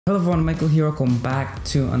Hello everyone, Michael here. Welcome back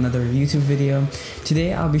to another YouTube video.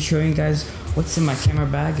 Today I'll be showing you guys what's in my camera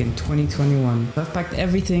bag in 2021. I've packed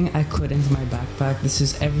everything I could into my backpack. This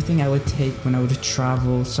is everything I would take when I would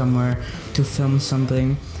travel somewhere to film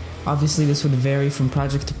something. Obviously this would vary from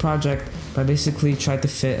project to project, but I basically tried to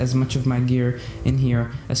fit as much of my gear in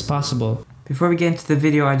here as possible. Before we get into the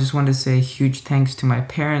video, I just want to say a huge thanks to my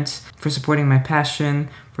parents for supporting my passion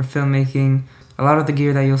for filmmaking. A lot of the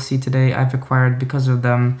gear that you'll see today I've acquired because of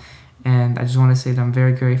them, and I just want to say that I'm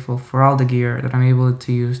very grateful for all the gear that I'm able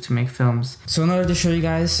to use to make films. So in order to show you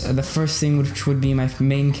guys the first thing, which would be my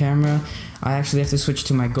main camera, I actually have to switch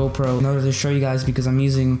to my GoPro in order to show you guys because I'm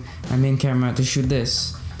using my main camera to shoot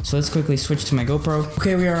this. So let's quickly switch to my GoPro.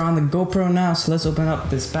 Okay, we are on the GoPro now, so let's open up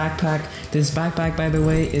this backpack. This backpack, by the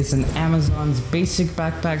way, is an Amazon's basic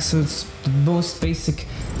backpack, so it's the most basic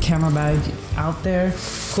camera bag out there.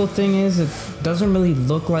 Cool thing is, it doesn't really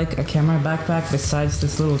look like a camera backpack besides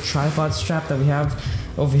this little tripod strap that we have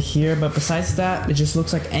over here, but besides that, it just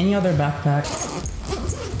looks like any other backpack.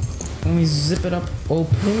 When we zip it up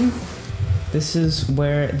open, this is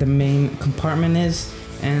where the main compartment is.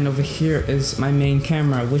 And over here is my main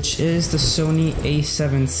camera, which is the Sony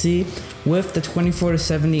A7C with the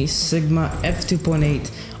 24-70 Sigma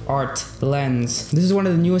f2.8 art lens. This is one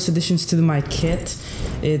of the newest additions to my kit.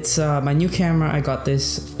 It's my new camera. I got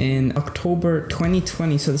this in October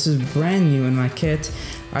 2020, so this is brand new in my kit.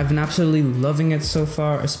 I've been absolutely loving it so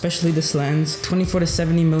far, especially this lens.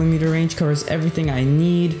 24-70mm range covers everything I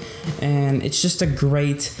need, and it's just a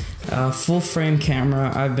great full frame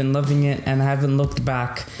camera. I've been loving it and I haven't looked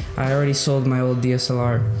back. I already sold my old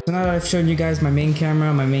DSLR. So now that I've shown you guys my main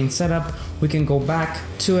camera, my main setup, we can go back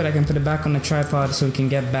to it. I can put it back on the tripod so we can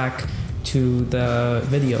get back to the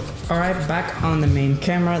video. Alright, back on the main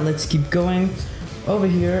camera, let's keep going. Over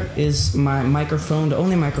here is my microphone, the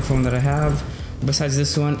only microphone that I have. Besides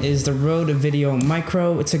this one is the Rode Video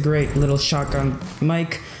Micro. It's a great little shotgun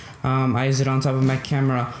mic. I use it on top of my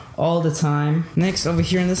camera all the time. Next, over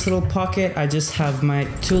here in this little pocket, I just have my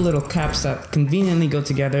two little caps that conveniently go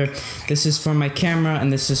together. This is for my camera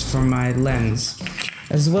and this is for my lens.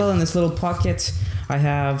 As well, in this little pocket, I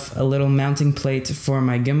have a little mounting plate for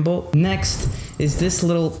my gimbal. Next is this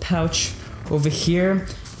little pouch over here.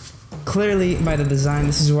 Clearly, by the design,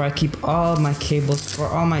 this is where I keep all my cables for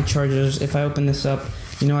all my chargers. If I open this up,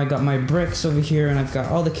 you know, I got my bricks over here and I've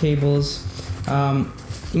got all the cables.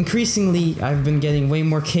 Increasingly, I've been getting way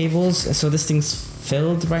more cables, so this thing's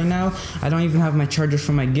filled right now. I don't even have my charger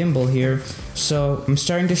for my gimbal here, so I'm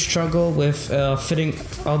starting to struggle with fitting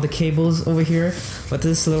all the cables over here, but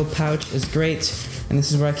this little pouch is great, and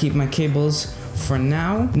this is where I keep my cables for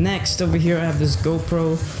now. Next, over here I have this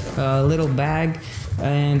GoPro little bag,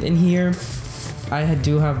 and in here I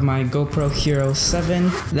do have my GoPro Hero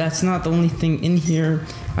 7. That's not the only thing in here.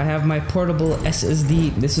 I have my portable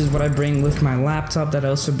SSD. This is what I bring with my laptop that I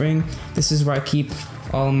also bring. This is where I keep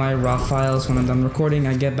all my raw files. When I'm done recording,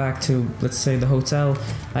 I get back to, let's say, the hotel.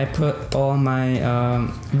 I put all my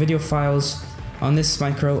video files on this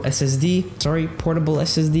portable SSD.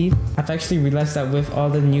 I've actually realized that with all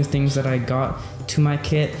the new things that I got to my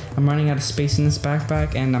kit, I'm running out of space in this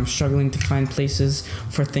backpack and I'm struggling to find places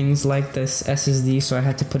for things like this SSD, so I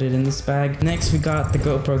had to put it in this bag. Next, we got the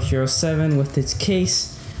GoPro Hero 7 with its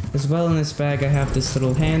case. As well, in this bag I have this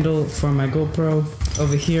little handle for my GoPro.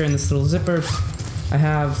 Over here in this little zipper I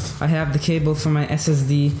have the cable for my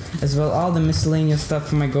SSD, as well all the miscellaneous stuff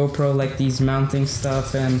for my GoPro, like these mounting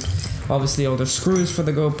stuff and obviously all the screws for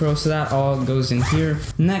the GoPro, so that all goes in here.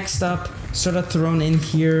 Next up, sort of thrown in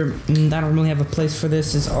here, I don't really have a place for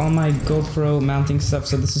this, is all my GoPro mounting stuff.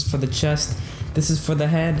 So this is for the chest, this is for the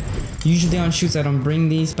head. Usually on shoots I don't bring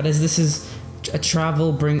these, but as this is a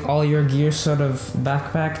travel, bring all your gear sort of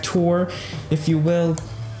backpack tour, if you will,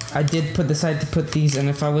 I did decide to put these, and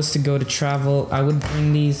if I was to go to travel, I would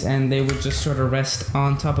bring these and they would just sort of rest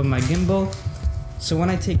on top of my gimbal. So when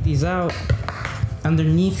I take these out,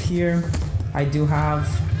 underneath here, I do have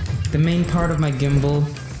the main part of my gimbal.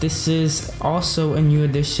 This is also a new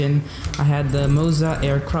addition. I had the Moza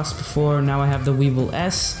Air Cross before, now I have the Weevil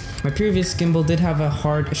S. My previous gimbal did have a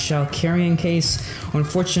hard shell carrying case.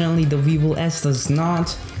 Unfortunately, the Weevil S does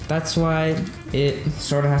not. That's why it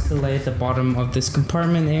sort of has to lay at the bottom of this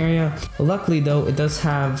compartment area. Luckily though, it does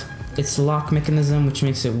have its lock mechanism, which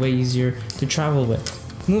makes it way easier to travel with.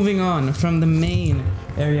 Moving on from the main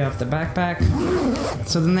area of the backpack.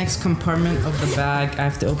 So the next compartment of the bag I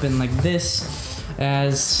have to open like this,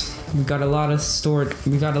 as we got a lot of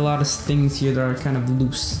things here that are kind of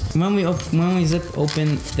loose. When we zip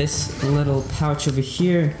open this little pouch over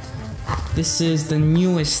here, this is the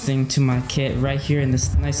newest thing to my kit right here in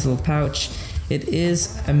this nice little pouch. It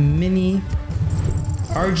is a mini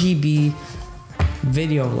RGB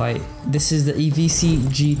video light. This is the EVC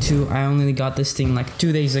G2. I only got this thing like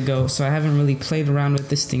 2 days ago, so I haven't really played around with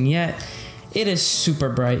this thing yet. It is super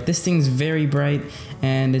bright. This thing's very bright,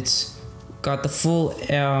 and it's got the full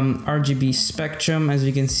RGB spectrum, as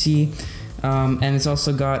you can see, and it's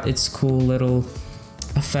also got its cool little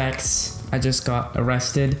effects. I just got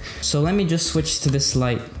arrested. So let me just switch to this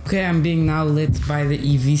light. Okay, I'm being now lit by the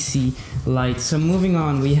EVC light. So moving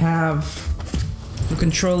on, we have the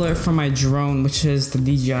controller for my drone, which is the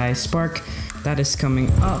DJI Spark. That is coming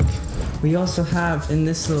up. We also have in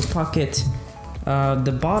this little pocket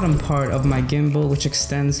the bottom part of my gimbal, which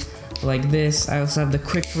extends like this. I also have the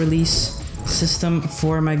quick release system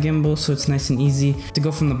for my gimbal, so it's nice and easy to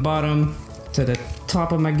go from the bottom to the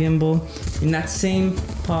top of my gimbal. In that same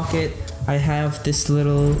pocket, I have this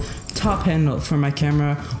little top handle for my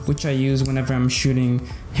camera, which I use whenever I'm shooting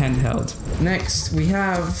handheld. Next, we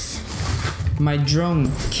have my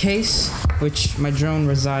drone case, which my drone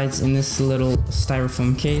resides in this little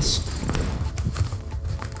styrofoam case.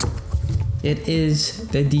 It is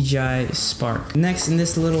the DJI Spark. Next, in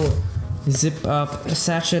this little zip up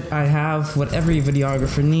sachet, I have what every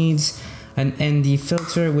videographer needs: an ND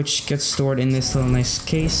filter, which gets stored in this little nice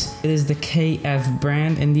case. It is the KF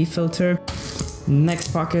brand ND filter. Next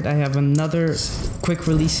pocket, I have another quick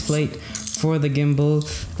release plate for the gimbal.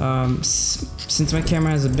 Since my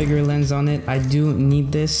camera has a bigger lens on it, I do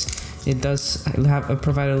need this. It does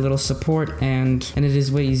provide a little support, and it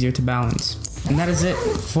is way easier to balance. And that is it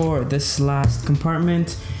for this last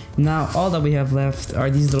compartment. Now all that we have left are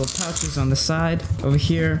these little pouches on the side. Over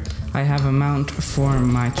here I have a mount for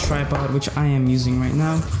my tripod, which I am using right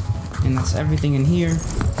now, and that's everything in here.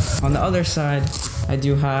 On the other side, I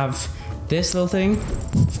do have this little thing.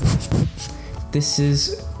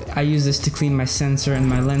 I use this to clean my sensor and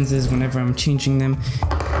my lenses whenever I'm changing them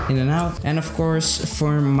in and out. And of course,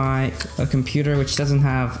 for my computer, which doesn't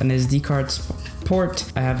have an SD card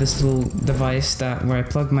port, I have this little device where I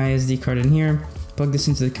plug my SD card in here, plug this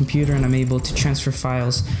into the computer, and I'm able to transfer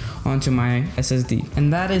files onto my SSD.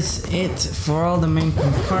 And that is it for all the main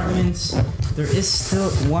compartments. There is still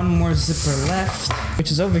one more zipper left,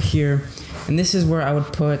 which is over here, and this is where I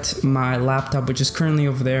would put my laptop, which is currently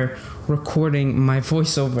over there recording my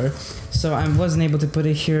voiceover. So I wasn't able to put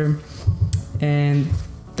it here, and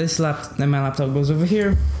my laptop goes over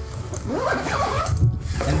here.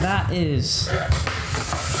 And that is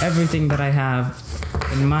everything that I have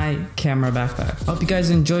in my camera backpack. I hope you guys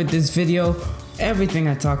enjoyed this video. Everything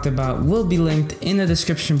I talked about will be linked in the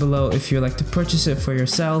description below if you'd like to purchase it for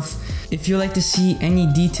yourself. If you'd like to see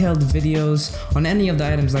any detailed videos on any of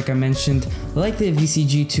the items like I mentioned, like the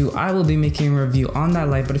VCG2, I will be making a review on that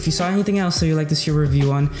light. But if you saw anything else that you'd like to see a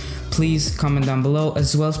review on, please comment down below.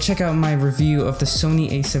 As well, check out my review of the Sony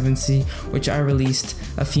A7C, which I released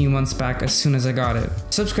a few months back as soon as I got it.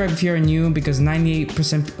 Subscribe if you're new, because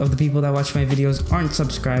 98% of the people that watch my videos aren't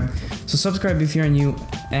subscribed. So subscribe if you're new,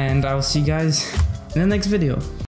 and I will see you guys in the next video.